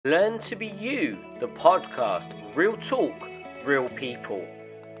Learn to be you, the podcast. Real talk, real people.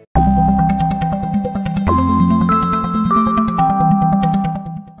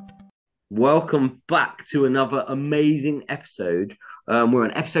 Welcome back to another amazing episode. We're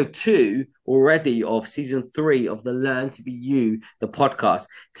on episode 2 already of season 3 of the Learn to Be You, the podcast.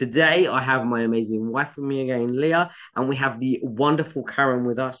 Today, I have my amazing wife with me again, Leah, and we have the wonderful Karen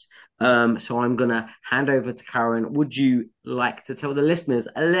with us. So I'm going to hand over to Karen. Would you like to tell the listeners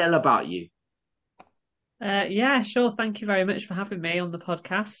a little about you? Yeah, sure. Thank you very much for having me on the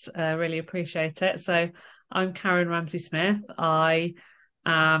podcast. Really appreciate it. So I'm Karen Ramsey-Smith. I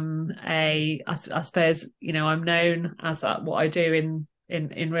am I suppose, I'm known as what I do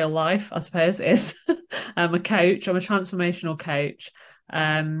in real life, I suppose, is I'm a coach. I'm a transformational coach.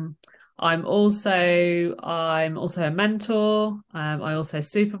 I'm also a mentor. I also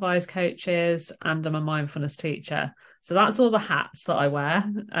supervise coaches, and I'm a mindfulness teacher. So that's all the hats that I wear.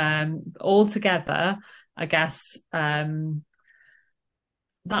 All together, I guess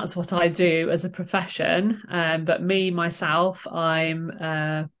that's what I do as a profession. But myself, I'm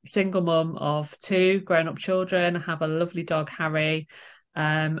a single mum of 2 grown-up children. I have a lovely dog, Harry.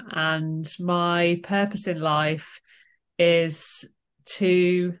 And my purpose in life is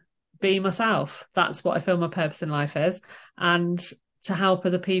to be myself. That's what I feel my purpose in life is. And to help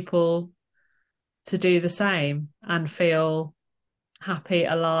other people to do the same and feel happy,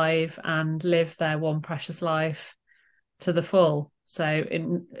 alive, and live their one precious life to the full. So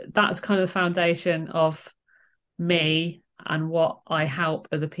that's kind of the foundation of me and what I help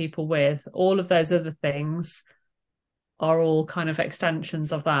other people with. All of those other things are all kind of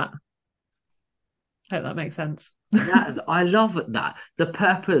extensions of that. Hope that makes sense. I love that. The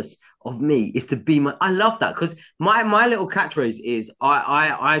purpose of me is to be my. I love that because my little catchphrase is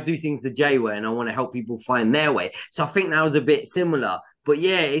I do things the J way and I want to help people find their way. So I think that was a bit similar. But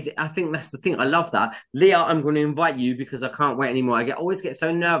yeah, I think that's the thing. I love that. Leah, I'm going to invite you because I can't wait anymore. Always get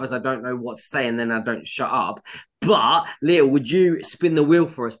so nervous. I don't know what to say and then I don't shut up. But Leah, would you spin the wheel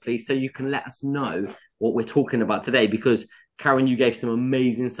for us, please, so you can let us know what we're talking about today? Because Karen, you gave some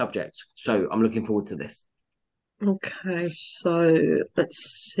amazing subjects. So I'm looking forward to this. Okay, so let's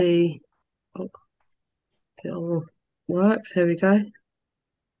see. Oh, it'll work. There we go.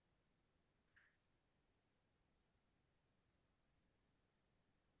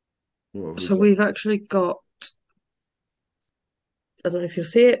 So we've actually got, I don't know if you'll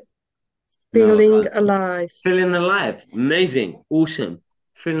see it, feeling alive. Feeling alive. Amazing. Awesome.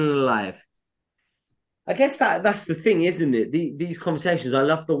 Feeling alive. I guess that's the thing, isn't it? These conversations, I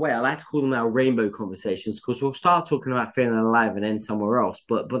love the way I like to call them our rainbow conversations because we'll start talking about feeling alive and end somewhere else.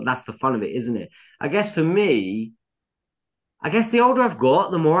 But that's the fun of it, isn't it? I guess for me, the older I've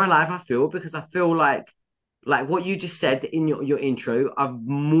got, the more alive I feel because I feel like what you just said in your intro, I've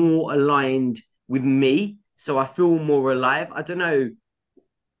more aligned with me. So I feel more alive. I don't know.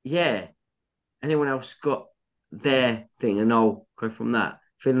 Yeah. Anyone else got their thing? And I'll go from that.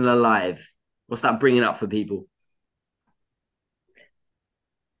 Feeling alive. What's that bringing up for people?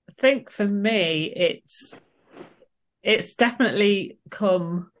 I think for me, it's definitely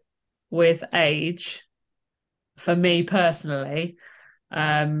come with age for me personally,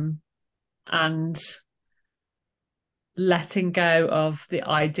 and letting go of the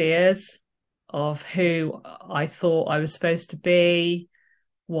ideas of who I thought I was supposed to be,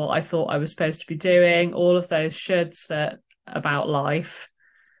 what I thought I was supposed to be doing, all of those shoulds that about life.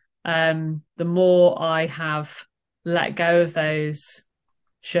 The more I have let go of those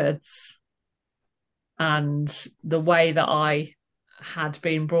shoulds and the way that I had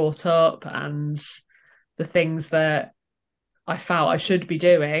been brought up and the things that I felt I should be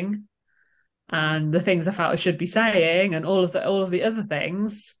doing and the things I felt I should be saying and all of the other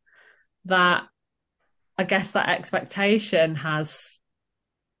things, that I guess that expectation has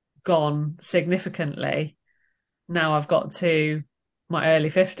gone significantly. Now I've got to my early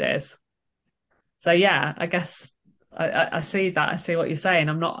 50s. So yeah, I guess I see that. I see what you're saying.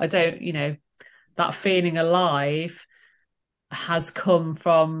 That feeling alive has come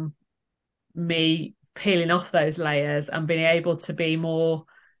from me peeling off those layers and being able to be more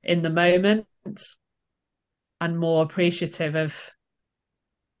in the moment and more appreciative of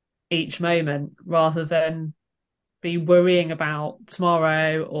each moment rather than be worrying about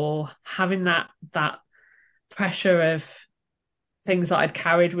tomorrow or having that pressure of things that I'd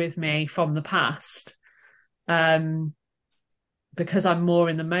carried with me from the past. Because I'm more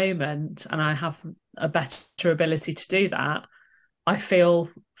in the moment and I have a better ability to do that, I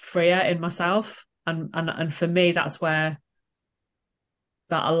feel freer in myself. And for me, that's where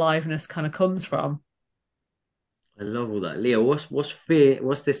that aliveness kind of comes from. I love all that. Leo, what's fear?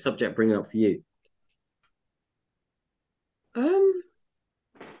 What's this subject bringing up for you? Um,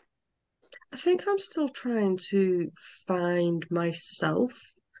 I think I'm still trying to find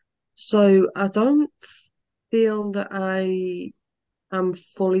myself. So I don't feel that I am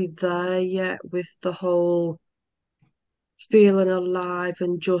fully there yet with the whole feeling alive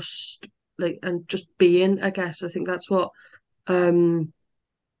and just being, I guess. I think that's what um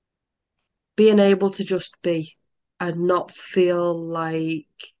being able to just be and not feel like,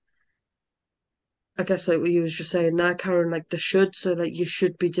 I guess, like what you was just saying there, Karen, like the should, so like you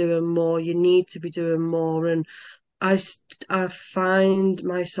should be doing more, you need to be doing more, and I find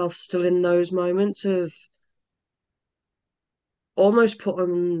myself still in those moments of almost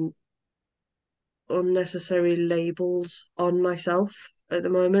putting unnecessary labels on myself at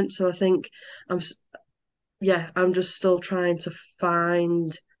the moment. So I think I'm just still trying to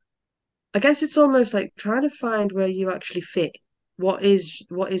find. I guess it's almost like trying to find where you actually fit. What is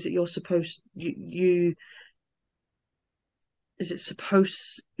it you're supposed you is it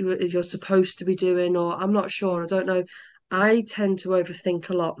supposed is you're supposed to be doing, or I'm not sure. I don't know. I tend to overthink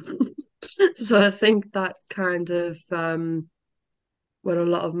a lot. So I think that kind of where a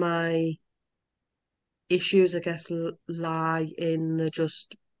lot of my issues, I guess, lie in the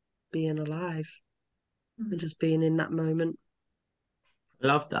just being alive and just being in that moment. I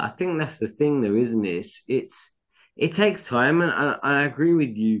love that. I think that's the thing, though, isn't it? It takes time, and I agree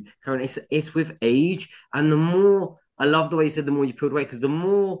with you, Karen. It's with age, and the more I love the way you said, the more you peeled away, because the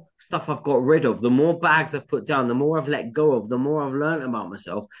more stuff I've got rid of, the more bags I've put down, the more I've let go of, the more I've learned about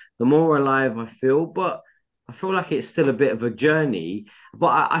myself, the more alive I feel. But I feel like it's still a bit of a journey. But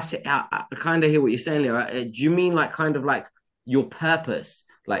I kind of hear what you're saying, Leo. Do you mean like kind of like your purpose,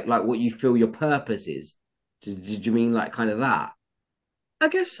 like what you feel your purpose is? Did you mean like kind of that? I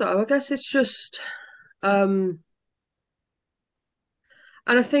guess so. I guess it's just um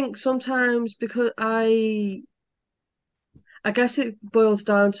and I think sometimes because I guess it boils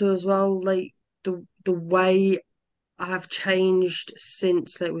down to as well like the way I've changed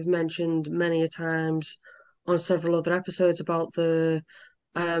since, like we've mentioned many a times on several other episodes about the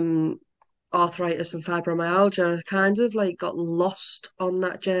um arthritis and fibromyalgia. I kind of like got lost on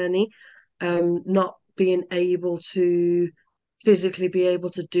that journey, not being able to physically be able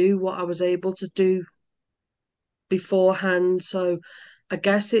to do what I was able to do beforehand. So I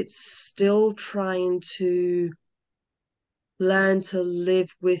guess it's still trying to learn to live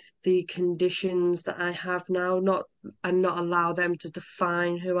with the conditions that I have now, not and not allow them to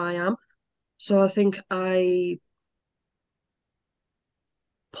define who I am. So I think I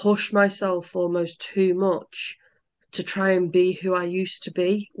push myself almost too much to try and be who I used to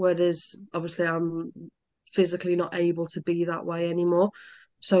be, whereas obviously I'm physically not able to be that way anymore.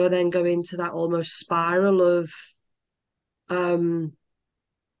 So I then go into that almost spiral of um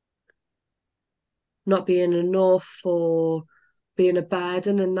not being enough or being a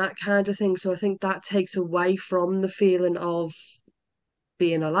burden and that kind of thing. So I think that takes away from the feeling of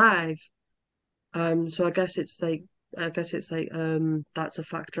being alive. So I guess it's like that's a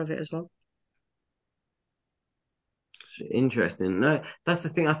factor of it as well. Interesting. No, that's the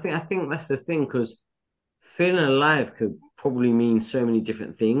thing. I think that's the thing because feeling alive could probably mean so many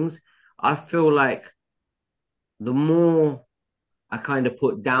different things. I feel like the more I kind of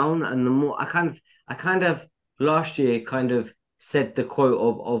put down, and the more I kind of last year kind of said the quote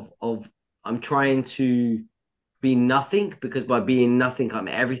of I'm trying to be nothing because by being nothing I'm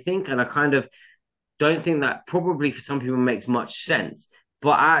everything, and I kind of don't think that probably for some people makes much sense,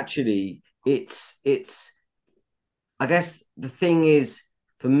 but actually it's I guess the thing is,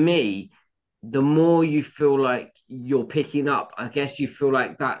 for me, the more you feel like you're picking up, I guess you feel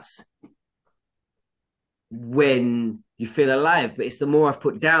like that's when you feel alive. But it's the more I've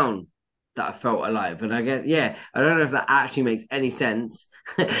put down that I felt alive. And I guess, yeah, I don't know if that actually makes any sense.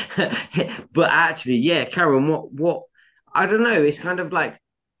 But actually, yeah, Karen, I don't know. It's kind of like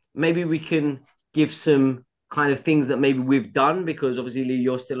maybe we can give some kind of things that maybe we've done because obviously Lee,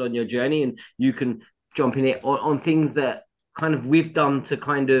 you're still on your journey and you can jump in it on things that kind of we've done to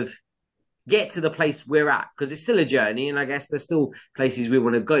kind of get to the place we're at because it's still a journey and I guess there's still places we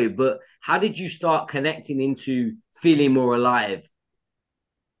want to go. But how did you start connecting into feeling more alive?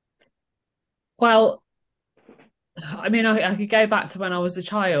 Well, I mean, I could go back to when I was a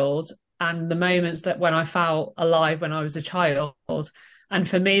child and the moments that when I felt alive when I was a child. And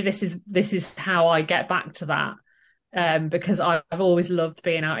for me, this is how I get back to that. Because I've always loved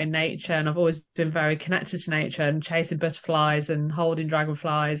being out in nature and I've always been very connected to nature and chasing butterflies and holding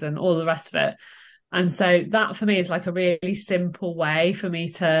dragonflies and all the rest of it. And so that for me is like a really simple way for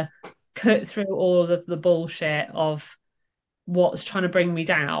me to cut through all of the bullshit of what's trying to bring me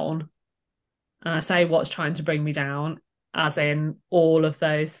down. And I say what's trying to bring me down, as in all of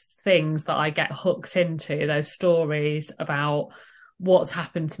those things that I get hooked into, those stories about what's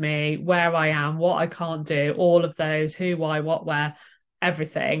happened to me, where I am, what I can't do, all of those, who, why, what, where,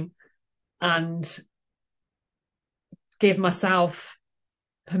 everything, and give myself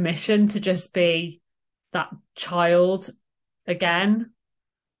permission to just be that child again,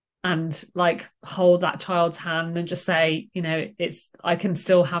 and like hold that child's hand and just say, I can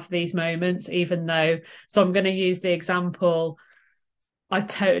still have these moments, even though. So I'm going to use the example. I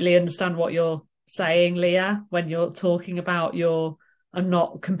totally understand what you're saying, Leah, when you're talking about I'm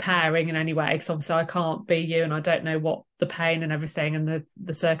not comparing in any way, because obviously I can't be you and I don't know what the pain and everything and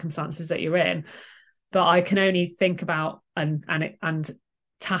the circumstances that you're in. But I can only think about and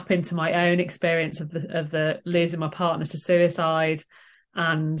tap into my own experience of the losing my partner to suicide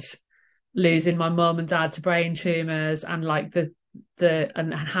and losing my mum and dad to brain tumors, and like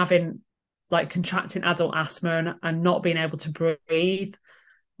and having like contracting adult asthma and not being able to breathe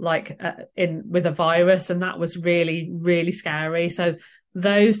like with a virus, and that was really, really scary. So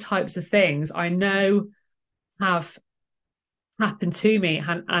those types of things I know have happened to me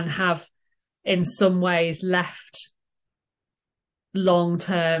and have in some ways left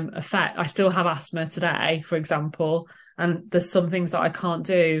long-term effect. I still have asthma today, for example, and there's some things that I can't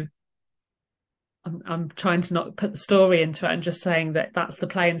do. I'm trying to not put the story into it and just saying that that's the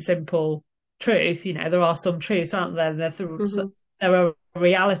plain simple truth. There are some truths, aren't there? There are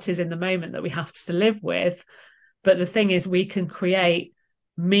realities in the moment that we have to live with. But the thing is, we can create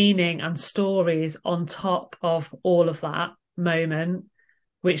meaning and stories on top of all of that moment,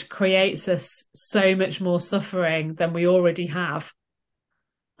 which creates us so much more suffering than we already have.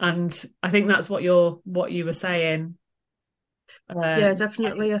 And I think that's what you were saying. Yeah,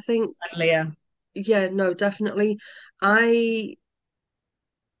 definitely. I think, Leah. Yeah, no, definitely. I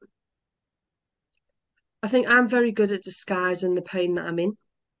think I'm very good at disguising the pain that I'm in,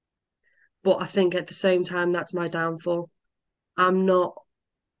 but I think at the same time that's my downfall. I'm not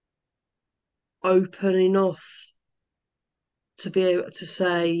open enough to be able to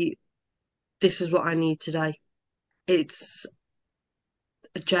say, this is what I need today. It's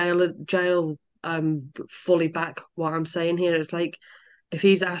a jail fully back what I'm saying here. It's like if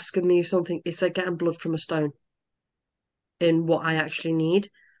he's asking me something, it's like getting blood from a stone in what I actually need.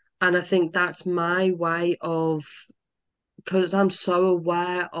 And I think that's my way of, because I'm so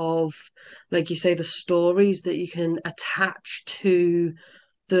aware of, like you say, the stories that you can attach to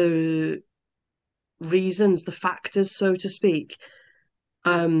the reasons, the factors, so to speak,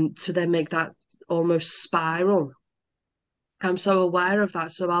 to then make that almost spiral. I'm so aware of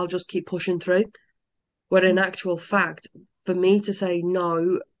that, so I'll just keep pushing through. Where in actual fact, for me to say,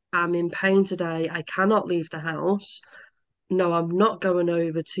 no, I'm in pain today, I cannot leave the house. No, I'm not going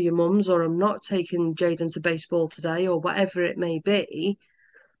over to your mum's, or I'm not taking Jaden to baseball today, or whatever it may be,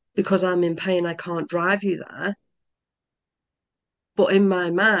 because I'm in pain, I can't drive you there. But in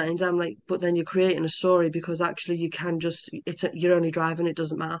my mind, I'm like, but then you're creating a story, because actually you can you're only driving, it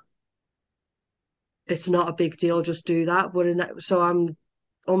doesn't matter. It's not a big deal, just do that. So I'm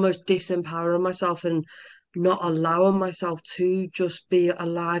almost disempowering myself and not allowing myself to just be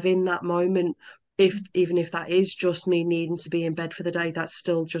alive in that moment. Even if that is just me needing to be in bed for the day, that's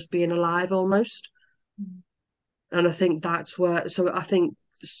still just being alive almost. And I think so I think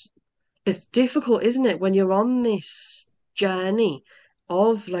it's difficult, isn't it, when you're on this journey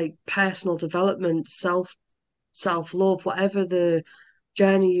of like personal development, self-love, whatever the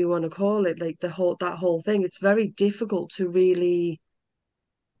journey you want to call it, like that whole thing. It's very difficult to really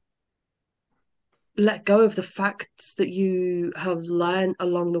let go of the facts that you have learned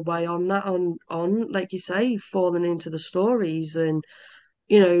along the way on like you say, falling into the stories. And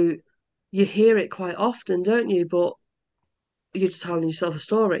you hear it quite often, don't you? But you're just telling yourself a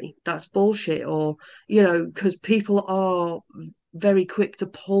story. That's bullshit. Or because people are very quick to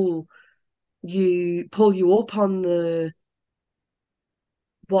pull you up on the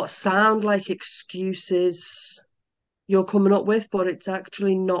what sound like excuses you're coming up with, but it's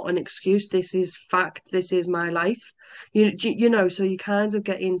actually not an excuse. This is fact. This is my life. So you kind of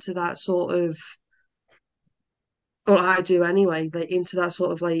get into that sort of, well, I do anyway, like into that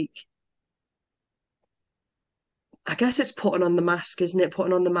sort of like, I guess it's putting on the mask, isn't it?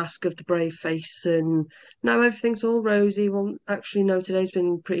 Putting on the mask of the brave face, and now everything's all rosy. Well, actually, no, today's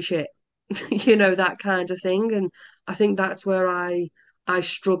been pretty shit. That kind of thing. And I think that's where I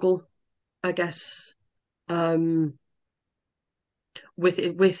struggle, I guess,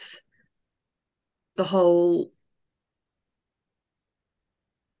 with the whole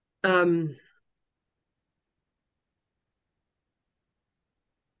um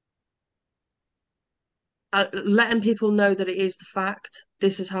letting people know that it is the fact.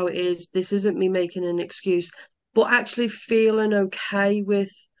 This is how it is. This isn't me making an excuse, but actually feeling okay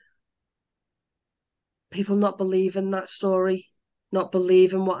with people not believing that story, not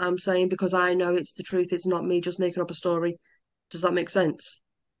believing what I'm saying because I know it's the truth. It's not me just making up a story. Does that make sense?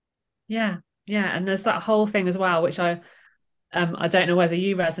 Yeah, yeah. And there's that whole thing as well, which I don't know whether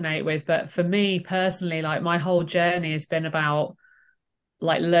you resonate with, but for me personally, like my whole journey has been about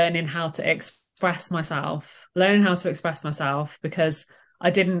like learning how to express myself because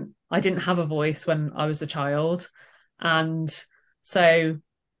I didn't have a voice when I was a child. And so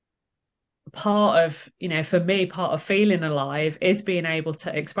part of, for me, part of feeling alive is being able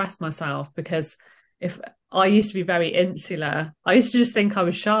to express myself because if I used to be very insular, I used to just think I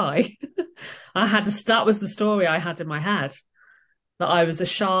was shy. That was the story I had in my head, that I was a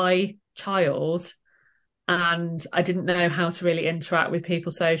shy child and I didn't know how to really interact with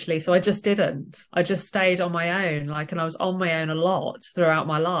people socially. So I just didn't. I just stayed on my own, and I was on my own a lot throughout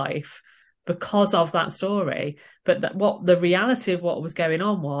my life because of that story. But what the reality of what was going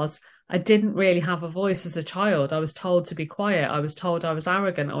on was I didn't really have a voice as a child. I was told to be quiet. I was told I was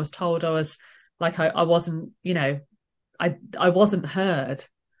arrogant. I was told I was like, I wasn't, I wasn't heard.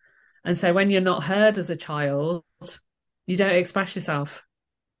 And so when you're not heard as a child, you don't express yourself.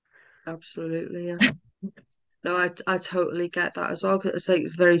 Absolutely, yeah. No, I totally get that as well. 'Cause it's like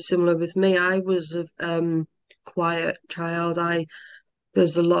very similar with me. I was a quiet child.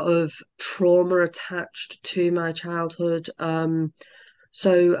 There's a lot of trauma attached to my childhood.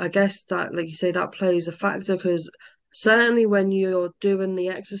 So I guess that, like you say, that plays a factor because certainly when you're doing the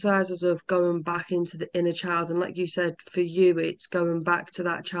exercises of going back into the inner child, and like you said, for you, it's going back to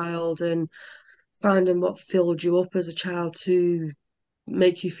that child and finding what filled you up as a child to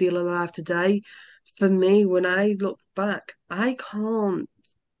make you feel alive today. For me, when I look back, I can't.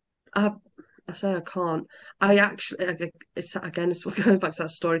 I, I say I can't. I actually, it's again, it's going back to that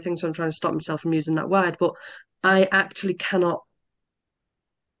story thing. So I'm trying to stop myself from using that word, but I actually cannot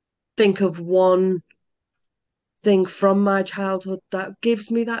think of one thing from my childhood that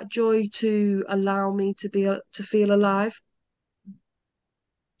gives me that joy to allow me to feel alive.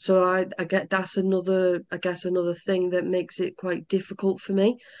 So I get that's another, I guess, another thing that makes it quite difficult for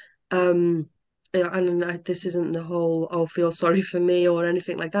me. Um, and this isn't the whole "oh, feel sorry for me" or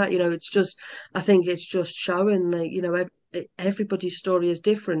anything like that. It's just, I think it's just showing like everybody's story is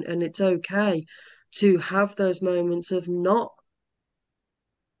different, and it's okay to have those moments of not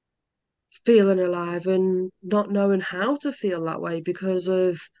feeling alive and not knowing how to feel that way because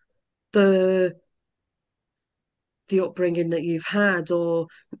of the the upbringing that you've had or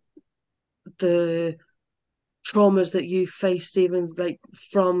the traumas that you've faced even like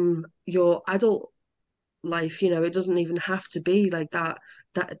from your adult life. It doesn't even have to be like that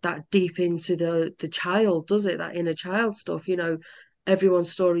deep into the child, does it? That inner child stuff.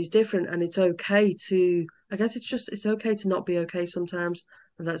 Everyone's story is different, and it's okay to, I guess it's okay to not be okay sometimes.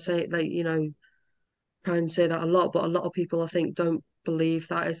 And that's it, like, try and say that a lot, but a lot of people I think don't believe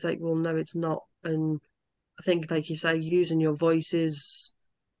that. It's like, well, no, it's not. And I think, like you say, using your voice is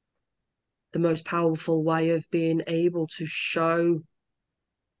the most powerful way of being able to show.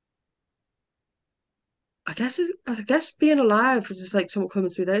 I guess being alive is just like someone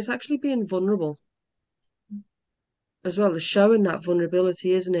coming to me there. It's actually being vulnerable as well as showing that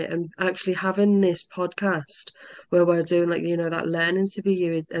vulnerability, isn't it? And actually having this podcast where we're doing like that learning to be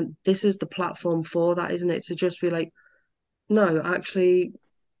you, and this is the platform for that, isn't it? To just be like, no, actually,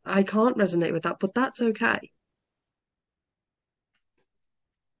 I can't resonate with that, but that's okay.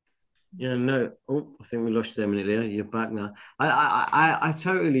 Yeah, no. Oh, I think we lost you there a minute there. You're back now. I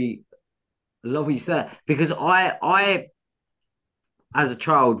totally love what you said because I as a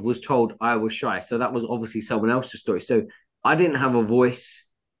child was told I was shy. So that was obviously someone else's story. So I didn't have a voice.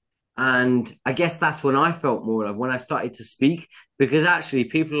 And I guess that's when I felt more alive, when I started to speak, because actually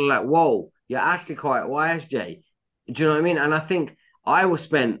people are like, whoa, you're actually quite wise, Jay. Do you know what I mean? And I think I was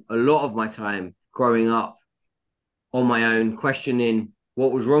spent a lot of my time growing up on my own, questioning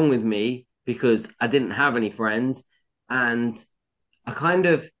what was wrong with me because I didn't have any friends. And I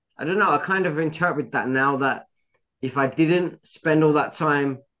don't know, I kind of interpret that now that if I didn't spend all that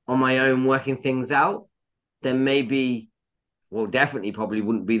time on my own working things out, then maybe, well, definitely probably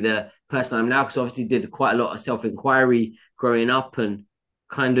wouldn't be the person I'm now because obviously did quite a lot of self-inquiry growing up and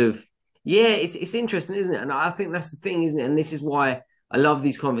kind of, yeah, it's interesting, isn't it? And I think that's the thing, isn't it? And this is why I love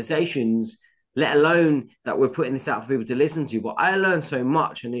these conversations, let alone that we're putting this out for people to listen to. But I learn so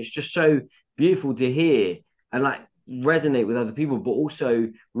much and it's just so beautiful to hear. And like, resonate with other people, but also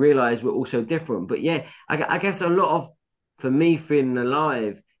realize we're also different. But yeah, I guess a lot of, for me, feeling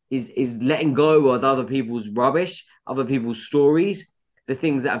alive is letting go of other people's rubbish, other people's stories, the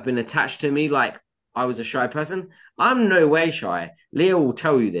things that have been attached to me. Like, I was a shy person. I'm no way shy. Leah will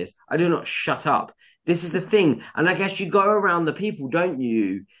tell you this. I do not shut up. This is the thing. And I guess you go around the people, don't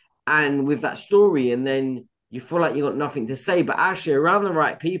you? And with that story, and then you feel like you got nothing to say, but actually around the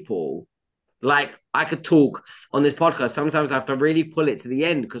right people, like, I could talk on this podcast. Sometimes I have to really pull it to the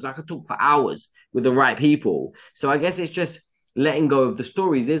end because I could talk for hours with the right people. So I guess it's just letting go of the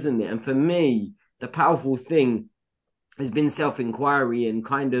stories, isn't it? And for me, the powerful thing has been self-inquiry and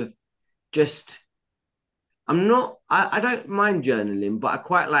kind of just, I don't mind journaling, but I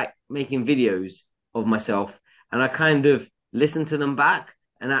quite like making videos of myself, and I kind of listen to them back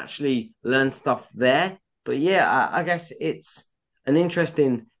and actually learn stuff there. But yeah, I guess it's an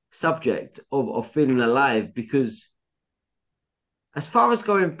interesting subject of feeling alive, because as far as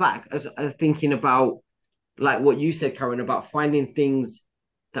going back, as thinking about like what you said, Karen, about finding things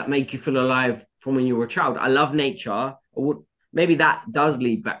that make you feel alive from when you were a child. I love nature. Maybe that does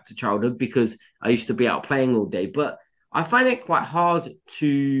lead back to childhood because I used to be out playing all day, but I find it quite hard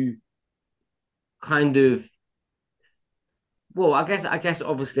to kind of, well, I guess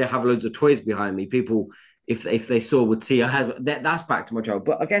obviously I have loads of toys behind me. People, if they saw, would see I have that's back to my child.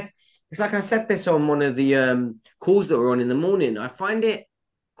 But I guess it's like I said this on one of the calls that were on in the morning. I find it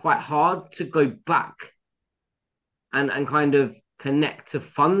quite hard to go back and kind of connect to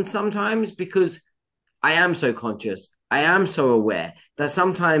fun sometimes, because I am so conscious. I am so aware that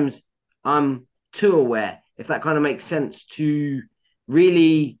sometimes I'm too aware, if that kind of makes sense, to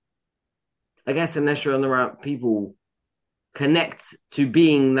really, I guess, unless you're on the right people, connect to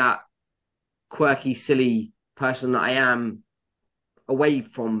being that quirky, silly person that I am away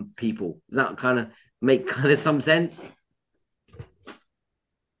from people. Does that kind of make kind of some sense?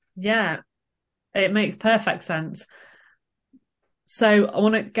 Yeah, it makes perfect sense. So I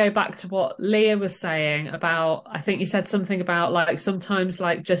want to go back to what Leah was saying about, I think you said something about like sometimes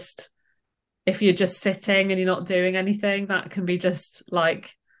like just if you're just sitting and you're not doing anything, that can be just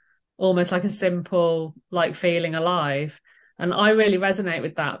like almost like a simple like feeling alive. And I really resonate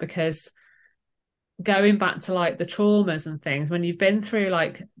with that, because going back to like the traumas and things, when you've been through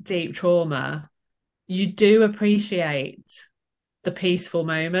like deep trauma, you do appreciate the peaceful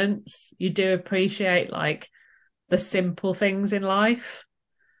moments. You do appreciate like the simple things in life.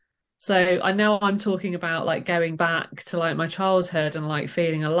 So I know I'm talking about like going back to like my childhood and like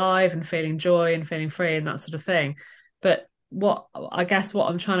feeling alive and feeling joy and feeling free and that sort of thing. But what I guess what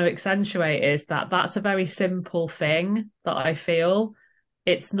I'm trying to accentuate is that that's a very simple thing that I feel.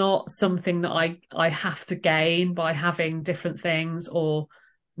 It's not something that I have to gain by having different things, or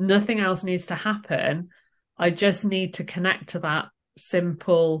nothing else needs to happen. I just need to connect to that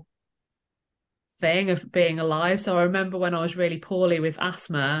simple thing of being alive. So I remember when I was really poorly with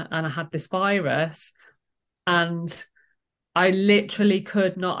asthma and I had this virus, and I literally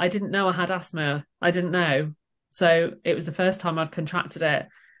could not, I didn't know I had asthma. I didn't know. So it was the first time I'd contracted it,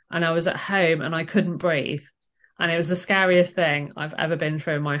 and I was at home and I couldn't breathe. And it was the scariest thing I've ever been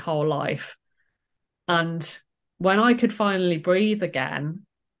through in my whole life. And when I could finally breathe again,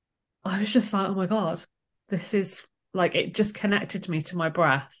 I was just like, oh my God, this is like, it just connected me to my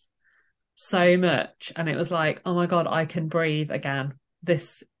breath so much. And it was like, oh my God, I can breathe again.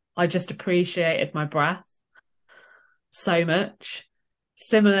 I just appreciated my breath so much.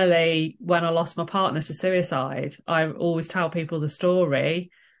 Similarly, when I lost my partner to suicide, I always tell people the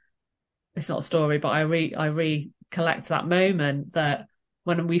story. It's not a story, but I recollect that moment that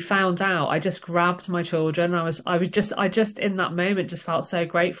when we found out, I just grabbed my children. I just in that moment just felt so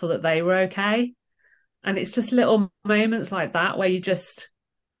grateful that they were okay. And it's just little moments like that where you just,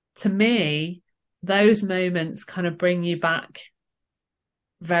 to me, those moments kind of bring you back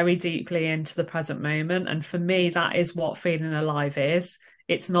very deeply into the present moment. And for me, that is what feeling alive is.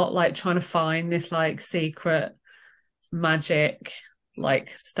 It's not like trying to find this like secret magic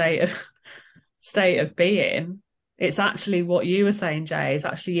like state of being. It's actually what you were saying, Jay, is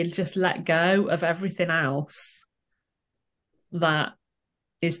actually you just let go of everything else that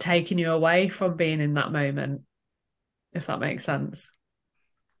is taking you away from being in that moment, if that makes sense.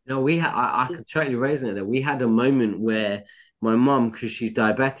 No, I could totally resonate there. We had a moment where my mum, because she's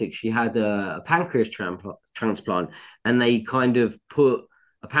diabetic, she had a pancreas transplant, and they kind of put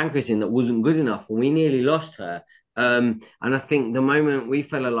a pancreas in that wasn't good enough, and we nearly lost her. And I think the moment we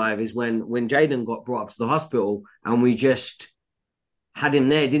fell alive is when Jaden got brought up to the hospital, and we just had him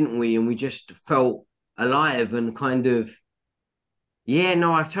there, didn't we? And we just felt alive and kind of Yeah,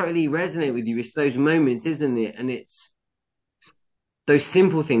 no, I totally resonate with you. It's those moments, isn't it? And it's those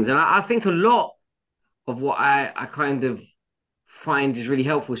simple things. And I think a lot of what I kind of find is really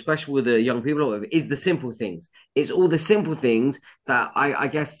helpful, especially with the young people, is the simple things. It's all the simple things that I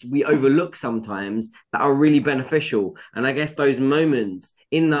guess we overlook sometimes that are really beneficial. And I guess those moments,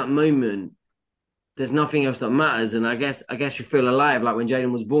 in that moment, there's nothing else that matters. And I guess you feel alive. Like when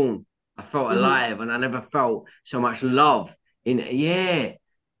Jaden was born, I felt Hmm. alive, and I never felt so much love in. Yeah,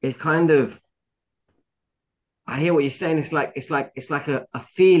 it kind of. I hear what you're saying. It's like a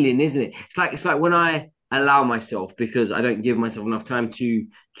feeling, isn't it? It's like when I allow myself, because I don't give myself enough time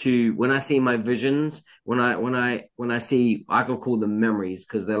to when I see my visions, when I see, I can call them memories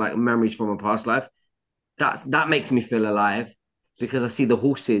because they're like memories from a past life. That makes me feel alive because I see the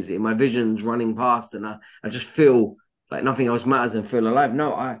horses in my visions running past, and I just feel like nothing else matters and feel alive.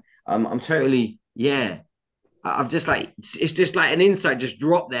 No, I'm totally, yeah. I've just like, it's just like an insight just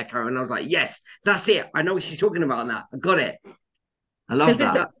dropped there, Karen. And I was like, yes, that's it. I know what she's talking about now. I got it. I love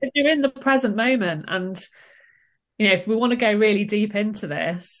Because that. if you're in the present moment, and if we want to go really deep into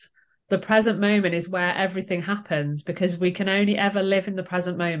this, the present moment is where everything happens, because we can only ever live in the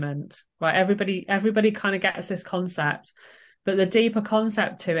present moment, right? Everybody kind of gets this concept, but the deeper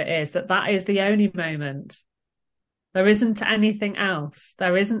concept to it is that that is the only moment. There isn't anything else.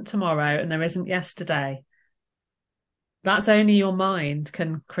 There isn't tomorrow and there isn't yesterday. That's only your mind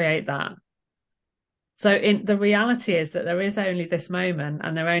can create that. So in the reality is that there is only this moment,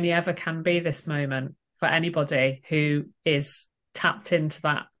 and there only ever can be this moment for anybody who is tapped into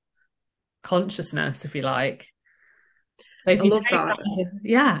that consciousness, if you like. So if I you love take that.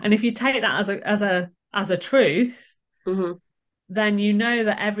 that and if you take that as a truth, Hmm. then you know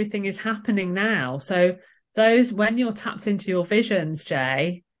that everything is happening now. So those, when you're tapped into your visions,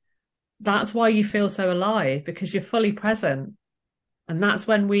 Jay, that's why you feel so alive, because you're fully present. And that's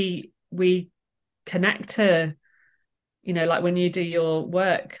when we connect to, like when you do your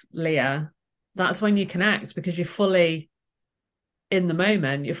work, Leah, that's when you connect, because you're fully in the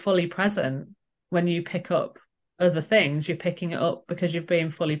moment, you're fully present. When you pick up other things, you're picking it up because you're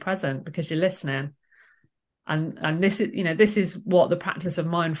being fully present, because you're listening. And this is what the practice of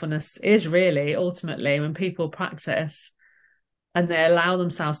mindfulness is really, ultimately. When people practice and they allow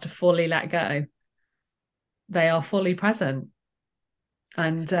themselves to fully let go, they are fully present.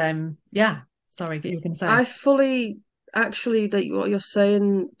 And yeah, sorry, you can say. I fully actually like what you're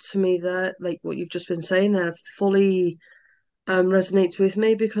saying to me there, like what you've just been saying there, fully resonates with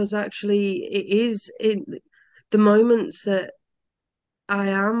me because actually it is in the moments that I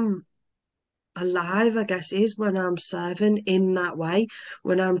am alive, I guess, is when I'm serving in that way,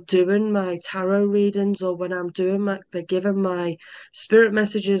 when I'm doing my tarot readings or when I'm doing like giving my spirit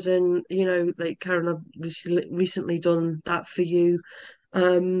messages, and like Karen, I've recently done that for you.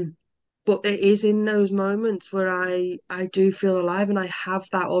 Um, but it is in those moments where I do feel alive and I have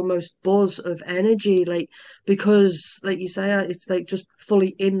that almost buzz of energy, like because, like you say, it's like just fully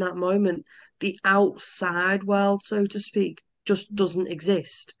in that moment. The outside world, so to speak, just doesn't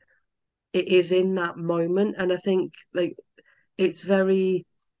exist. It is in that moment, and I think like it's very.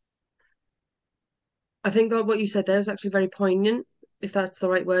 I think that what you said there is actually very poignant, if that's the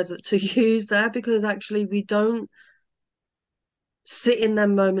right word to use there, because actually we don't sit in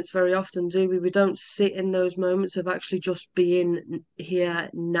them moments very often, do we? We don't sit in those moments of actually just being here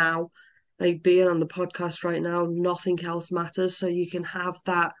now, like being on the podcast right now. Nothing else matters, so you can have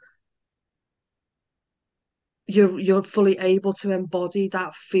that. You're fully able to embody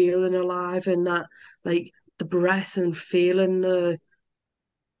that feeling alive and that like the breath and feeling the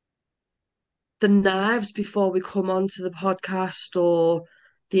nerves before we come onto the podcast, or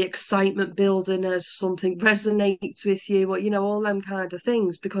the excitement building as something resonates with you, or all them kind of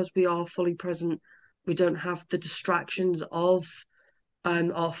things, because we are fully present. We don't have the distractions of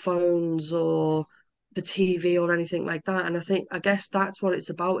our phones or the TV or anything like that. And I guess that's what it's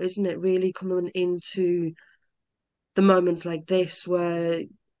about, isn't it? Really coming into the moments like this where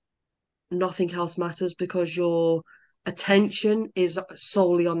nothing else matters because your attention is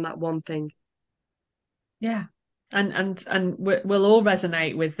solely on that one thing. Yeah. And we'll all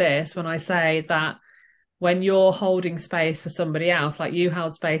resonate with this when I say that when you're holding space for somebody else, like you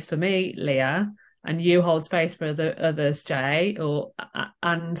held space for me, Leah, and you hold space for others, Jay,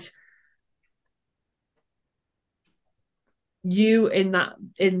 and you in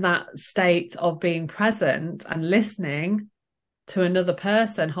that state of being present and listening to another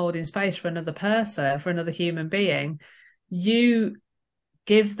person, holding space for another person, for another human being, you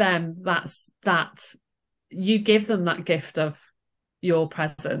give them that you give them that gift of your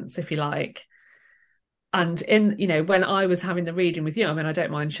presence, if you like. and in, you know, when I was having the reading with you, I mean, I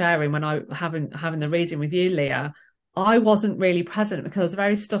don't mind sharing, when I having the reading with you, Leah, I wasn't really present because I was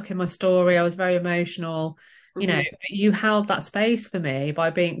very stuck in my story. I was very emotional. You know, you held that space for me by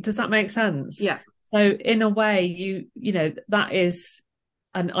being, does that make sense? Yeah. So in a way, you know, that is,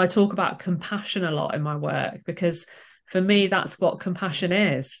 and I talk about compassion a lot in my work, because for me, that's what compassion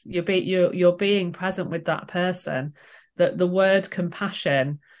is. You're being present with that person. That the word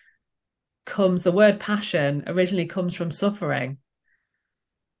compassion the word passion originally comes from suffering,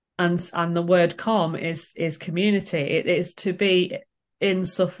 and the word com is community. It is to be in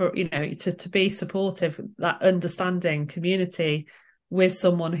suffer, you know, to be supportive, that understanding community with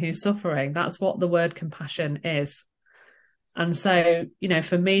someone who's suffering. That's what the word compassion is. And so, you know,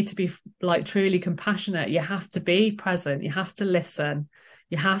 for me to be like truly compassionate, you have to be present, you have to listen,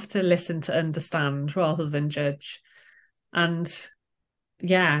 to understand rather than judge. And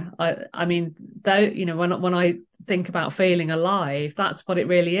yeah, I mean, though, you know, when I think about feeling alive, that's what it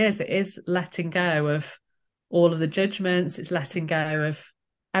really is. It is letting go of all of the judgments. It's letting go of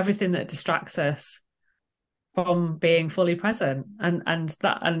everything that distracts us from being fully present. And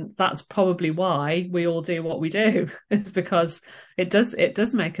that's probably why we all do what we do. It's because it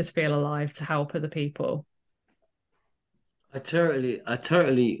does make us feel alive to help other people. I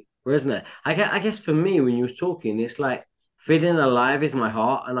totally resonate. I guess for me, when you was talking, it's like feeling alive is my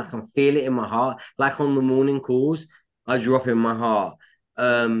heart, and I can feel it in my heart. Like on the morning calls, I drop in my heart.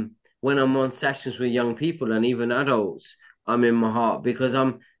 When I'm on sessions with young people and even adults, I'm in my heart because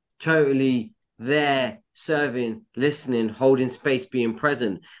I'm totally there, serving, listening, holding space, being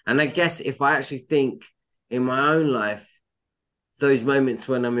present. And I guess if I actually think in my own life, those moments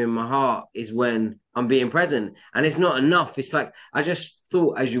when I'm in my heart is when I'm being present. And it's not enough. It's like I just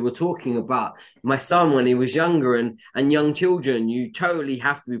thought as you were talking about my son when he was younger, and young children, you totally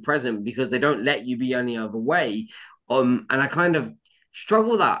have to be present because they don't let you be any other way. And I kind of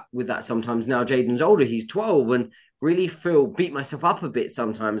struggle with that sometimes now. Jaden's older, he's 12, and really beat myself up a bit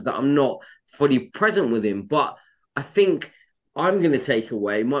sometimes that I'm not fully present with him. But I think I'm going to take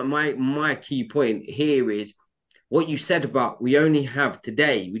away my key point here is what you said about we only have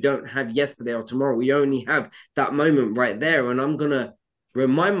today. We don't have yesterday or tomorrow. We only have that moment right there. And I'm going to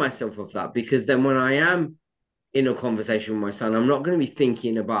remind myself of that, because then when I am in a conversation with my son, I'm not going to be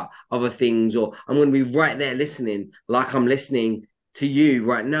thinking about other things, or I'm going to be right there listening like I'm listening to you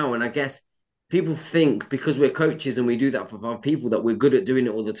right now. And I guess people think because we're coaches and we do that for other people that we're good at doing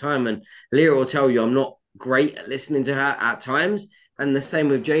it all the time. And Leah will tell you I'm not great at listening to her at times. And the same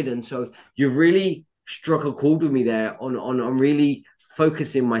with Jaden. So you've really struck a chord with me there on really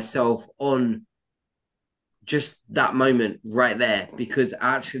focusing myself on just that moment right there, because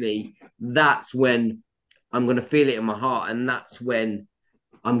actually that's when I'm going to feel it in my heart, and that's when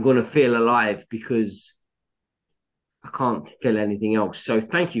I'm going to feel alive, because I can't feel anything else. So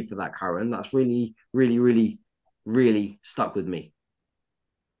thank you for that, Karen. That's really, really, really, really stuck with me.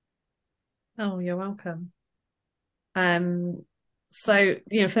 Oh, you're welcome. So,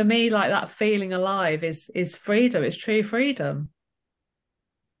 you know, for me, like that feeling alive is freedom. It's true freedom.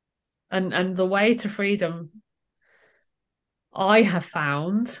 And the way to freedom I have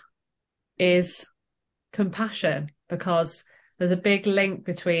found is compassion, because there's a big link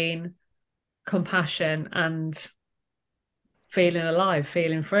between compassion and feeling alive,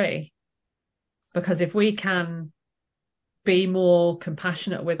 feeling free. Because if we can be more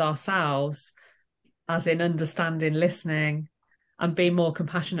compassionate with ourselves, as in understanding, listening, and be more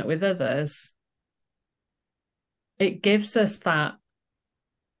compassionate with others, it gives us that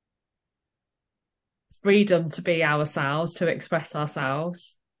freedom to be ourselves, to express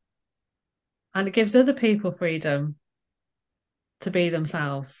ourselves. And it gives other people freedom to be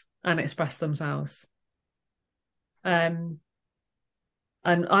themselves and express themselves. And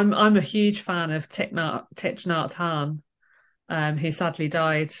I'm a huge fan of Thich Nhat Hanh, who sadly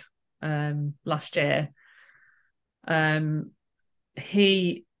died last year.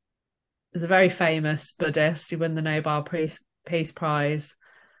 He is a very famous Buddhist. He won the Nobel Peace Prize.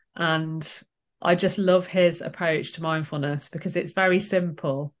 And I just love his approach to mindfulness because it's very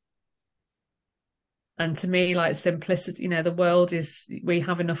simple. And to me, like simplicity, you know, we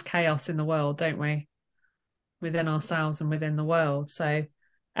have enough chaos in the world, don't we? Within ourselves and within the world. So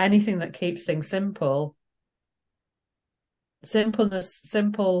anything that keeps things simple is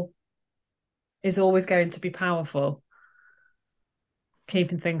always going to be powerful.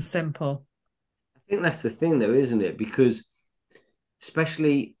 Keeping things simple. I think that's the thing, though, isn't it? Because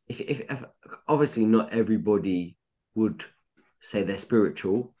especially if obviously not everybody would say they're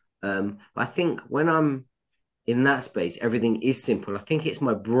spiritual. But I think when I'm in that space, everything is simple. I think it's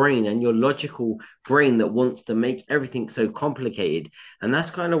my brain and your logical brain that wants to make everything so complicated. And that's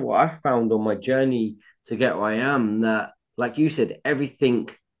kind of what I found on my journey to get where I am. That, like you said, everything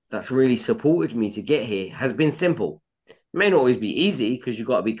that's really supported me to get here has been simple. It may not always be easy because you've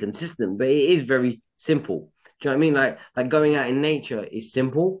got to be consistent, but it is very simple. Do you know what I mean? Like going out in nature is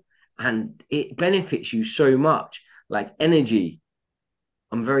simple and it benefits you so much. Like energy,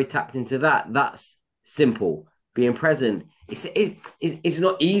 I'm very tapped into that. That's simple. Being present. It's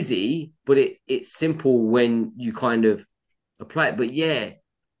not easy, but it's simple when you kind of apply it. But yeah,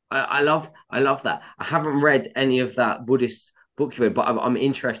 I love that. I haven't read any of that Buddhist book you read, but I'm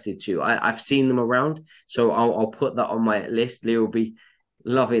interested to. I've seen them around, so I'll put that on my list. Leah will be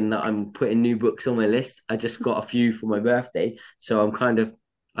loving that I'm putting new books on my list. I just got a few for my birthday, so I'm kind of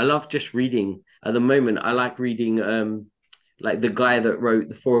I love just reading at the moment. I like reading like the guy that wrote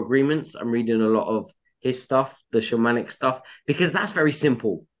the Four Agreements. I'm reading a lot of his stuff, the shamanic stuff, because that's very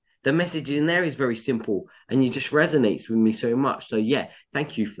simple. The message in there is very simple and it just resonates with me so much. So yeah,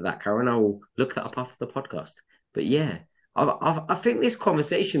 thank you for that, Karen. I will look that up after the podcast. But yeah, I think this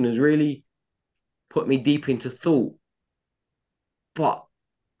conversation has really put me deep into thought, but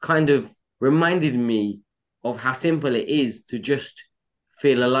kind of reminded me of how simple it is to just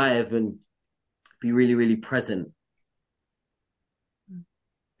feel alive and be really, really present.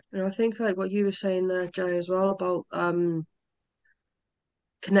 And I think like what you were saying there, Jay, as well about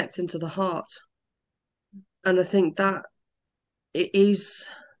connecting to the heart. And I think that it is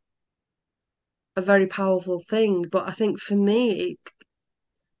a very powerful thing. But I think for me,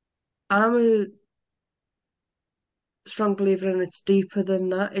 I'm a strong believer in it's deeper than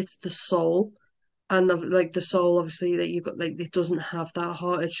that. It's the soul. And like the soul, obviously, that you've got, like, it doesn't have that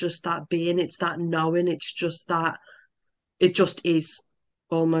heart. It's just that being, it's that knowing, it's just that, it just is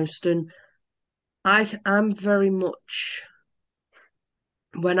almost. And I am very much,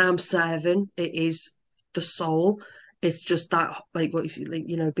 when I'm serving, it is the soul. It's just that, like what you see, like,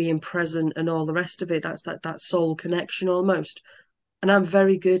 being present and all the rest of it. That's that soul connection almost. And I'm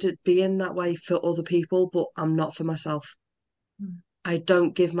very good at being that way for other people, but I'm not for myself. Mm. I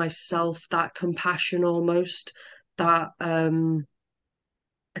don't give myself that compassion almost. That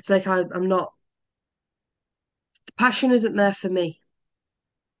it's like I'm not, the passion isn't there for me.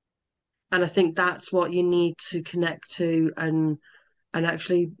 And I think that's what you need to connect to, and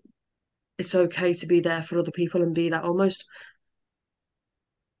actually it's okay to be there for other people and be that almost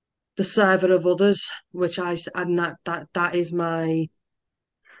the servant of others, which and that is my,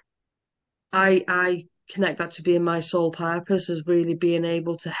 I connect that to being my sole purpose, as really being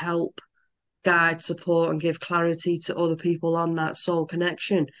able to help, guide, support, and give clarity to other people on that soul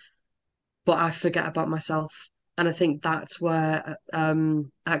connection. But I forget about myself. And I think that's where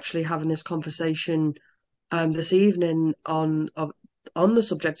actually having this conversation this evening on the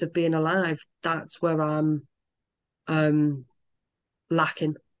subject of being alive, that's where I'm um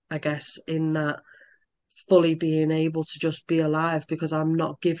lacking, I guess, in that fully being able to just be alive, because I'm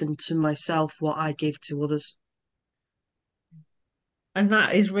not giving to myself what I give to others. And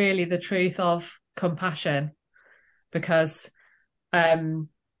that is really the truth of compassion, because um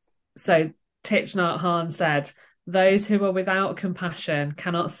so Thich Nhat Hanh said, those who are without compassion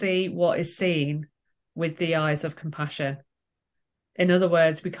cannot see what is seen with the eyes of compassion. In other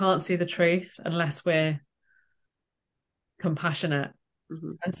words, we can't see the truth unless we're compassionate.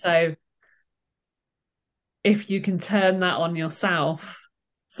 Mm-hmm. And so if you can turn that on yourself,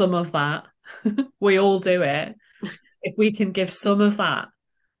 some of that, we all do it. If we can give some of that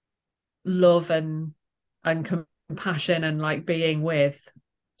love and compassion and like being with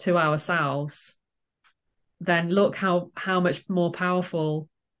to ourselves, then look how much more powerful,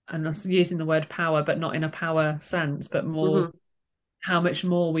 and I'm using the word power, but not in a power sense, but more Mm-hmm. how much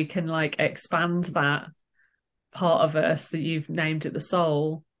more we can like expand that part of us that you've named it the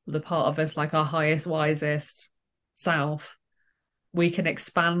soul, the part of us like our highest, wisest self. We can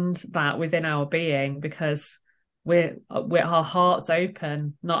expand that within our being because we're our heart's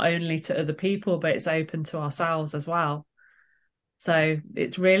open not only to other people, but it's open to ourselves as well. So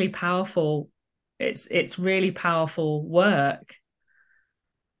it's really powerful. It's really powerful work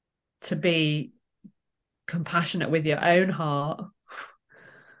to be compassionate with your own heart.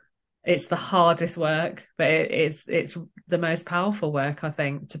 It's the hardest work, but it's the most powerful work, I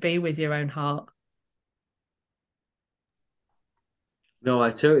think, to be with your own heart. No,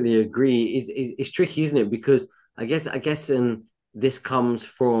 I totally agree. It's tricky, isn't it? Because I guess and this comes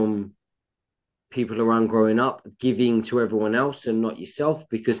from people around growing up, giving to everyone else and not yourself.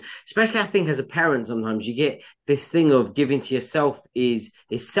 Because especially I think as a parent, sometimes you get this thing of giving to yourself is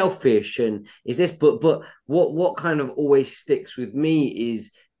selfish and is this, but what kind of always sticks with me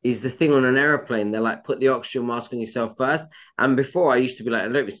is the thing on an airplane. They're like, put the oxygen mask on yourself first. And before I used to be like, I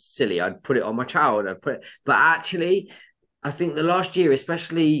know it was silly. I'd put it on my child. But actually, I think the last year,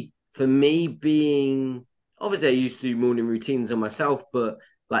 especially for me being, obviously I used to do morning routines on myself, but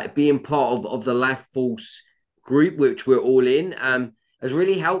like being part of the Life Force group, which we're all in, has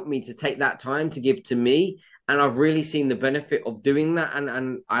really helped me to take that time to give to me. And I've really seen the benefit of doing that.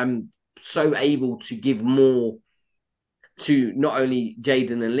 And I'm so able to give more to not only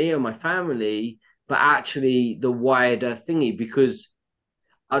Jaden and Leo, my family, but actually the wider thingy, because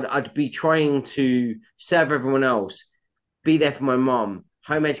I'd be trying to serve everyone else, be there for my mom,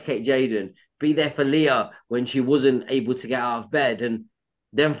 home educate Jaden, be there for Leah when she wasn't able to get out of bed, and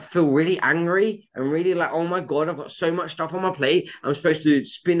then feel really angry and really like, oh my God, I've got so much stuff on my plate. I'm supposed to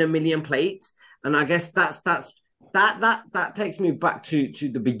spin a million plates. And I guess that takes me back to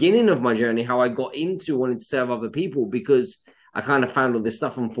the beginning of my journey, how I got into wanting to serve other people, because I kind of found all this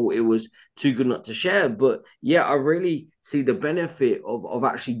stuff and thought it was too good not to share. But yeah, I really see the benefit of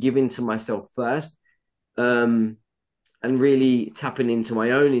actually giving to myself first, and really tapping into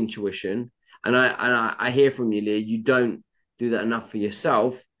my own intuition. And I hear from you, Leah, you don't do that enough for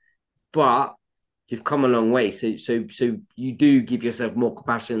yourself, but you've come a long way. So you do give yourself more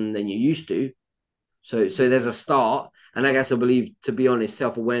compassion than you used to. So there's a start, and I guess I believe, to be honest,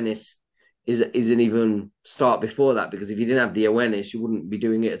 self-awareness is an even start before that, because if you didn't have the awareness, you wouldn't be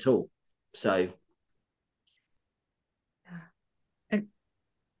doing it at all. So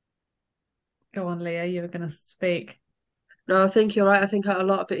go on, Leah, you were going to speak. No, I think you're right. I think a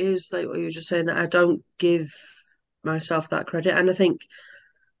lot of it is like what you were just saying, that I don't give myself that credit. And I think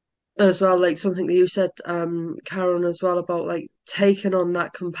as well, like something that you said, Karen, as well, about like taking on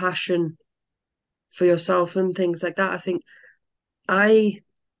that compassion for yourself and things like that. I think I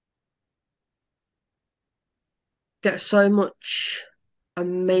get so much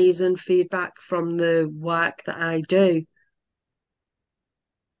amazing feedback from the work that I do.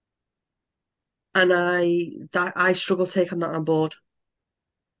 And I struggle taking that on board,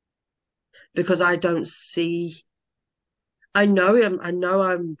 because I don't see. I know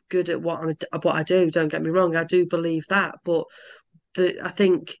I'm good at what I do. Don't get me wrong, I do believe that, but I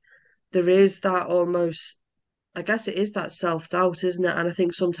think there is that almost. I guess it is that self-doubt, isn't it? And I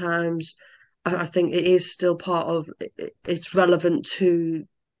think sometimes I think it is still part of it's relevant to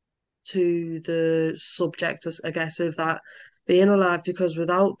the subject, I guess, of that being alive, because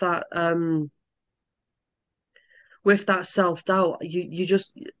without that with that self-doubt, you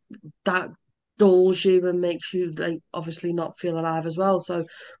just that dulls you and makes you like obviously not feel alive as well. So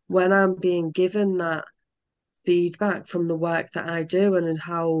when I'm being given that feedback from the work that I do and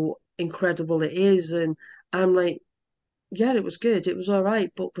how incredible it is, and I'm like, yeah, it was good, it was all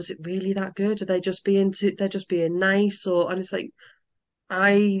right, but was it really that good? Are they just they're just being nice? Or, and it's like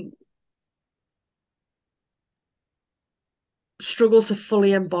I struggle to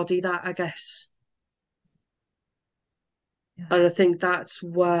fully embody that, I guess. Yeah. And I think that's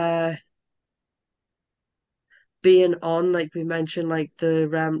where being on, like we mentioned, like the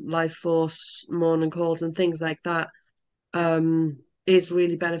Life Force morning calls and things like that, is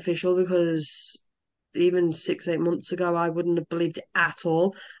really beneficial, because even 6, 8 months ago, I wouldn't have believed it at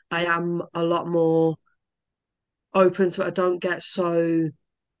all. I am a lot more open to it. I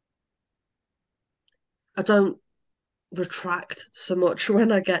don't retract so much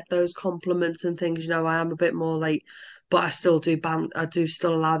when I get those compliments and things. I am a bit more like, but I do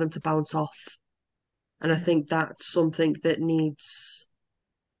still allow them to bounce off. And I think that's something that needs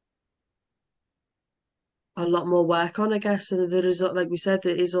a lot more work on, I guess. And there is, like we said,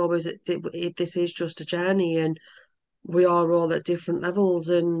 there is always this is just a journey, and we are all at different levels,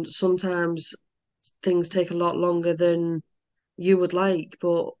 and sometimes things take a lot longer than you would like,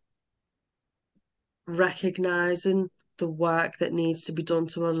 but recognizing the work that needs to be done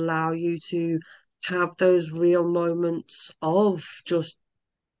to allow you to have those real moments of just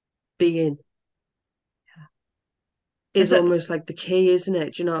being is almost like the key, isn't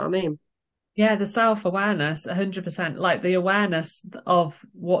it? Do you know what I mean? Yeah, the self-awareness, 100%, like the awareness of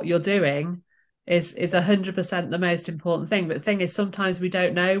what you're doing is 100% the most important thing. But the thing is, sometimes we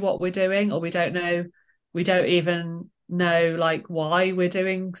don't know what we're doing, or we don't even know like why we're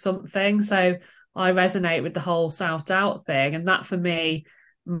doing something. So I resonate with the whole self-doubt thing, and that for me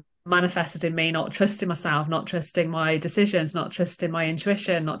manifested in me not trusting myself, not trusting my decisions, not trusting my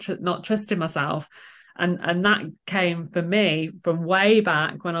intuition, not trusting myself. And that came for me from way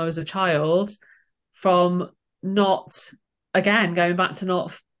back when I was a child. from not, again, going back to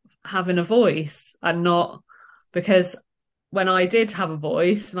not having a voice, and not, because when I did have a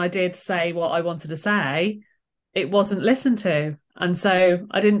voice and I did say what I wanted to say, it wasn't listened to. And so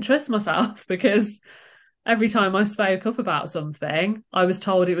I didn't trust myself, because every time I spoke up about something, I was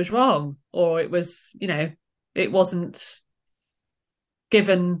told it was wrong, or it was, it wasn't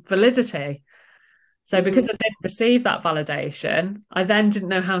given validity. So because I didn't receive that validation, I then didn't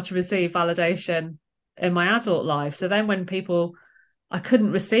know how to receive validation in my adult life. So then when I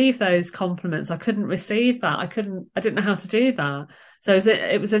couldn't receive those compliments, I couldn't receive that. I didn't know how to do that. So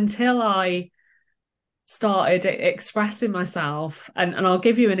it was until I started expressing myself, and I'll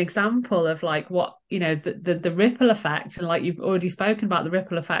give you an example of like what, the ripple effect, and like you've already spoken about the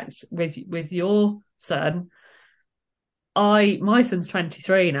ripple effect with your son. My son's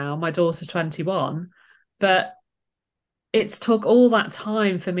 23 now, my daughter's 21, but it's took all that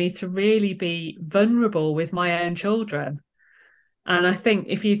time for me to really be vulnerable with my own children. And I think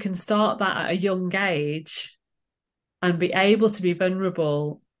if you can start that at a young age and be able to be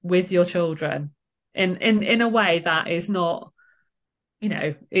vulnerable with your children in a way that is not,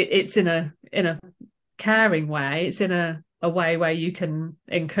 it's in a caring way, it's in a way where you can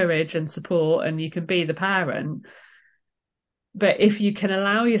encourage and support and you can be the parent. But if you can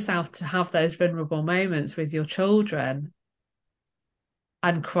allow yourself to have those vulnerable moments with your children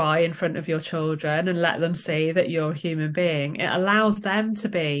and cry in front of your children and let them see that you're a human being, it allows them to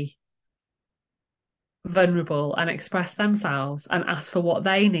be vulnerable and express themselves and ask for what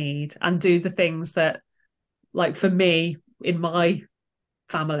they need and do the things that, like for me, in my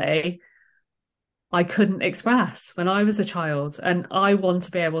family, I couldn't express when I was a child. And I want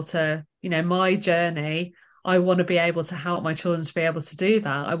to be able to, my journey, I want to be able to help my children to be able to do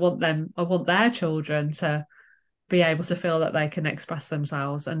that. I want their children to be able to feel that they can express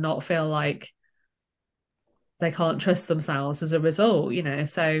themselves and not feel like they can't trust themselves as a result,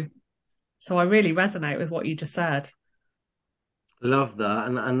 So I really resonate with what you just said. Love that.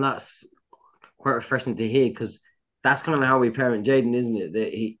 And that's quite refreshing to hear, because that's kind of how we parent Jaden, isn't it?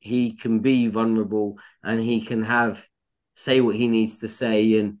 That he can be vulnerable and he can say what he needs to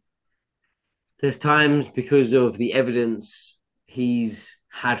say. And there's times, because of the evidence he's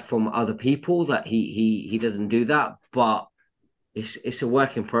had from other people, that he doesn't do that. But it's a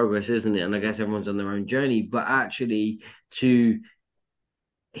work in progress, isn't it? And I guess everyone's on their own journey. But actually, to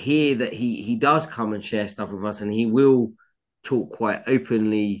hear that he does come and share stuff with us, and he will talk quite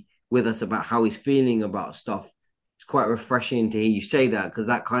openly with us about how he's feeling about stuff, it's quite refreshing to hear you say that, because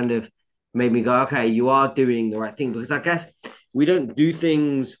that kind of made me go, okay, you are doing the right thing. Because I guess we don't do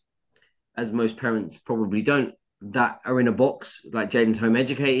things, as most parents probably don't, that are in a box. Like Jaden's home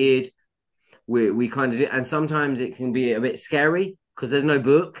educated, we kind of do, and sometimes it can be a bit scary because there's no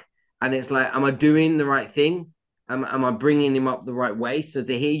book, and it's like, am I doing the right thing? Am I bringing him up the right way? So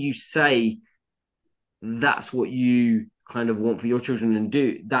to hear you say that's what you kind of want for your children and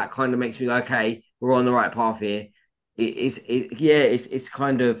do, that kind of makes me go, okay, we're on the right path here. It's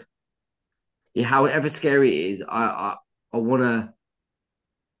kind of, however scary it is, I want to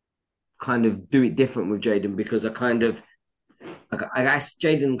kind of do it different with Jaden, because I guess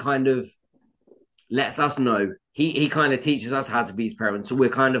Jaden kind of lets us know. He kind of teaches us how to be his parents, so we're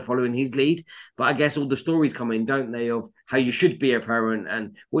kind of following his lead. But I guess all the stories come in, don't they, of how you should be a parent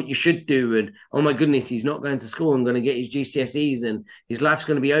and what you should do. And, oh my goodness, he's not going to school and going to get his GCSEs and his life's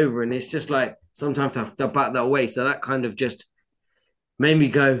going to be over. And it's just like, sometimes I have to back that away. So that kind of just made me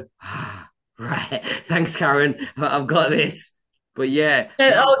go, right, thanks, Karen, I've got this. But yeah.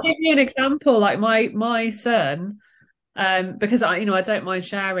 I'll give you an example. Like my son, because I don't mind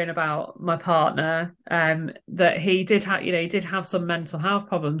sharing about my partner, that he did have some mental health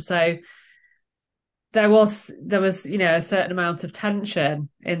problems. So there was a certain amount of tension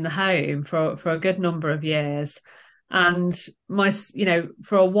in the home for a good number of years. And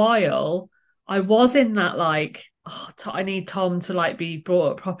for a while I was in that, like, I need Tom to like be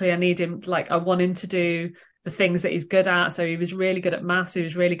brought up properly. I need him, like, I want him to do the things that he's good at. So he was really good at maths. He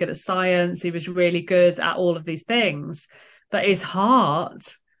was really good at science. He was really good at all of these things. But his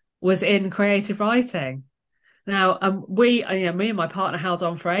heart was in creative writing. Now, me and my partner held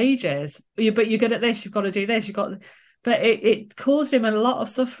on for ages. But you're good at this. You've got to do this. But it caused him a lot of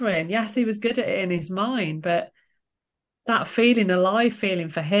suffering. Yes, he was good at it in his mind, but that alive feeling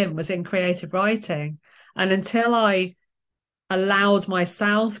for him was in creative writing. And until I allowed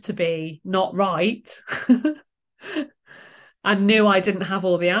myself to be not right and knew I didn't have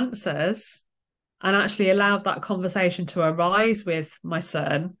all the answers, and actually allowed that conversation to arise with my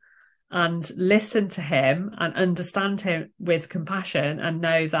son and listen to him and understand him with compassion and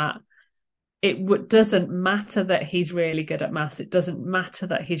know that doesn't matter that he's really good at maths. It doesn't matter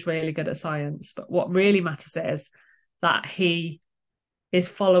that he's really good at science. But what really matters is that he is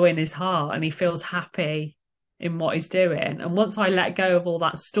following his heart and he feels happy in what he's doing. And once I let go of all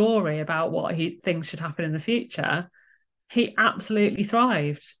that story about what he thinks should happen in the future, he absolutely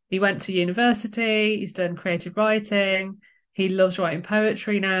thrived. He went to university, he's done creative writing, he loves writing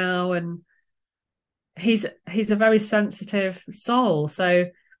poetry now, and he's a very sensitive soul. So,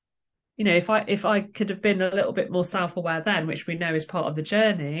 you know, if I could have been a little bit more self-aware then, which we know is part of the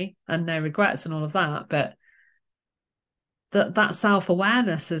journey and no regrets and all of that, but that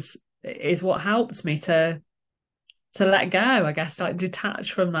self-awareness is what helped me to let go, I guess, like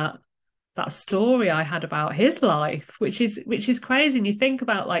detach from that story I had about his life, which is crazy. And you think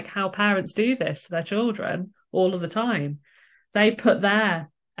about like how parents do this to their children all of the time. They put their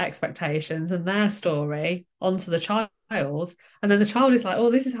expectations and their story onto the child, and then the child is like,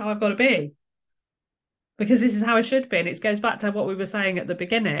 oh, this is how I've got to be, because this is how I should be. And it goes back to what we were saying at the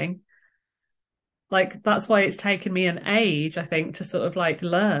beginning. Like, that's why it's taken me an age, I think, to sort of like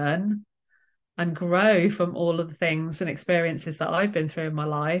learn and grow from all of the things and experiences that I've been through in my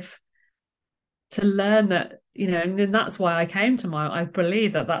life, to learn that, you know, and then that's why I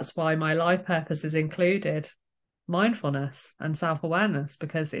believe that that's why my life purpose has included mindfulness and self-awareness,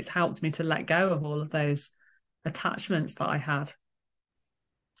 because it's helped me to let go of all of those attachments that I had.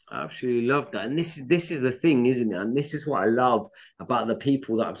 I absolutely love that. And this is the thing, isn't it? And this is what I love about the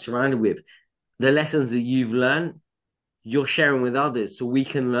people that I'm surrounded with. The lessons that you've learned, you're sharing with others so we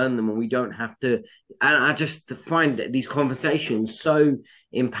can learn them and we don't have to. And I just find these conversations so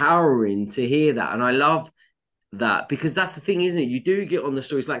empowering to hear that. And I love that, because that's the thing, isn't it? You do get on the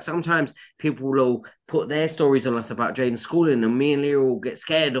stories. Like sometimes people will put their stories on us about Jaden's schooling, and me and Leah will get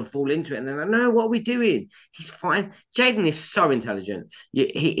scared and fall into it. And then I know, what are we doing? He's fine. Jaden is so intelligent.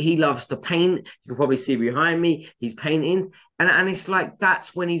 He loves to paint. You can probably see behind me his paintings. And it's like,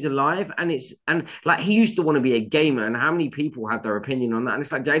 that's when he's alive. And like, he used to want to be a gamer. And how many people have their opinion on that? And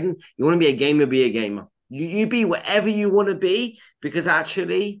it's like, Jaden, you want to be a gamer, be a gamer. You be whatever you want to be, because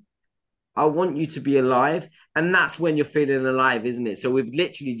actually, I want you to be alive. And that's when you're feeling alive, isn't it? So we've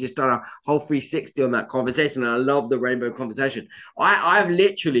literally just done a whole 360 on that conversation. And I love the rainbow conversation. I've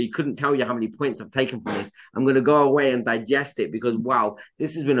literally couldn't tell you how many points I've taken from this. I'm going to go away and digest it, because, wow,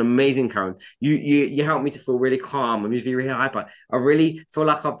 this has been amazing, Karen. You helped me to feel really calm. I'm usually really hyper. I really feel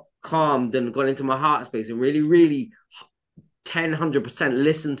like I've calmed and gone into my heart space and really, really 100%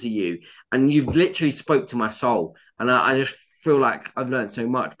 listened to you. And you've literally spoke to my soul. And I just feel like I've learned so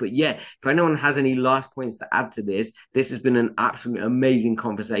much. But yeah, if anyone has any last points to add to this has been an absolutely amazing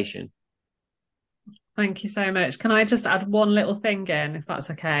conversation. Thank you so much. Can I just add one little thing in, if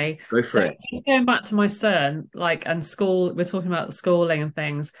that's okay? Go for it. Just going back to my son, like, and school, we're talking about schooling and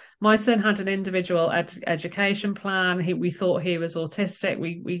things. My son had an individual education plan. We thought he was autistic.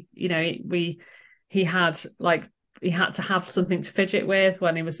 He had to have something to fidget with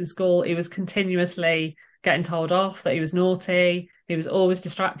when he was in school. He was continuously getting told off that he was naughty. He was always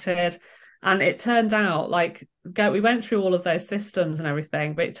distracted. And it turned out, like, we went through all of those systems and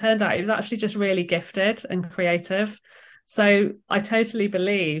everything, but it turned out he was actually just really gifted and creative. So I totally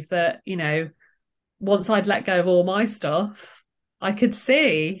believe that, you know, once I'd let go of all my stuff, I could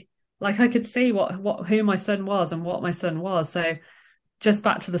see who my son was and what my son was. So just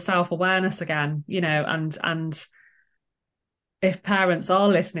back to the self-awareness again, you know, and if parents are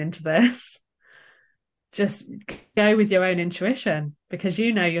listening to this, just go with your own intuition, because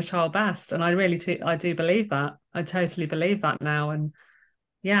you know your child best. And I do believe that. I totally believe that now. And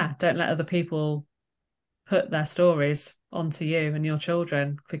yeah, don't let other people put their stories onto you and your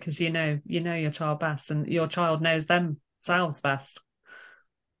children, because you know your child best, and your child knows themselves best.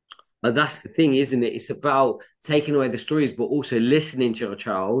 That's the thing, isn't it? It's about taking away the stories, but also listening to your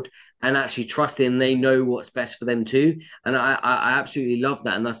child and actually trusting they know what's best for them too. And I absolutely love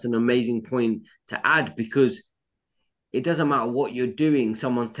that. And that's an amazing point to add, because it doesn't matter what you're doing.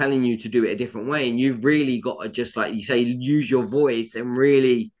 Someone's telling you to do it a different way. And you've really got to, just like you say, use your voice and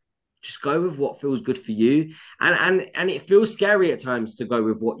really just go with what feels good for you. And it feels scary at times to go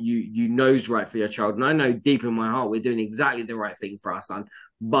with what you know is right for your child. And I know deep in my heart we're doing exactly the right thing for our son,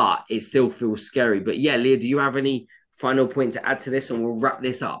 but it still feels scary. But yeah, Leah, do you have any final point to add to this, and we'll wrap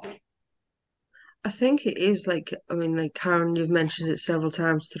this up? I think it is like Karen, you've mentioned it several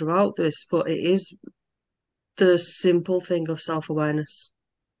times throughout this, but it is the simple thing of self-awareness.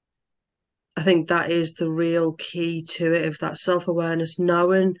 I think that is the real key to it, of that self-awareness,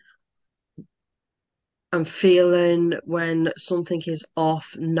 knowing and feeling when something is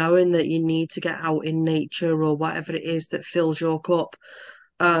off, knowing that you need to get out in nature or whatever it is that fills your cup.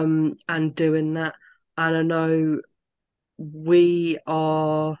 and doing that. And I know we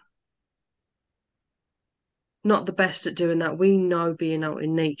are not the best at doing that. We know being out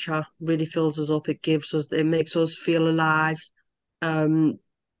in nature really fills us up. It makes us feel alive. But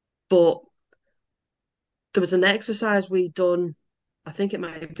there was an exercise we done, I think it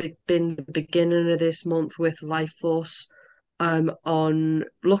might have been the beginning of this month with Life Force, on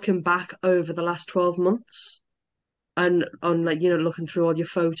looking back over the last 12 months and on looking through all your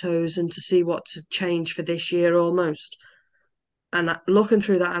photos and to see what to change for this year almost. And looking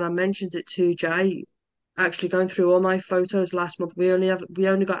through that, and I mentioned it to Jay, actually going through all my photos last month, we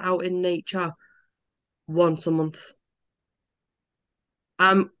only got out in nature once a month.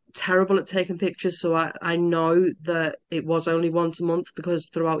 I'm terrible at taking pictures, so I know that it was only once a month because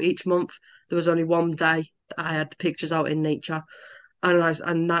throughout each month there was only one day that I had the pictures out in nature.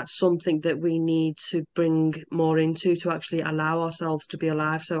 And that's something that we need to bring more into to actually allow ourselves to be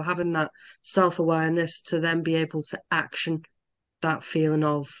alive. So having that self-awareness to then be able to action that feeling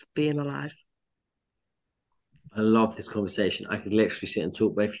of being alive. I love this conversation. I could literally sit and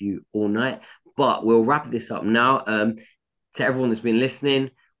talk with you all night, but we'll wrap this up now. To everyone that's been listening,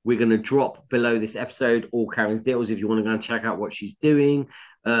 we're going to drop below this episode all Karen's deals if you want to go and check out what she's doing.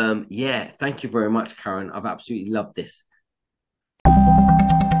 Thank you very much, Karen. I've absolutely loved this.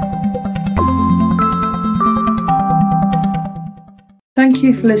 Thank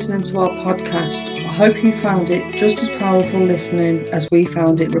you for listening to our podcast. I hope you found it just as powerful listening as we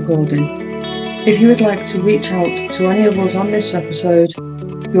found it recording. If you would like to reach out to any of us on this episode,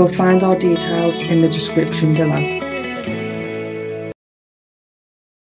 you'll find our details in the description below.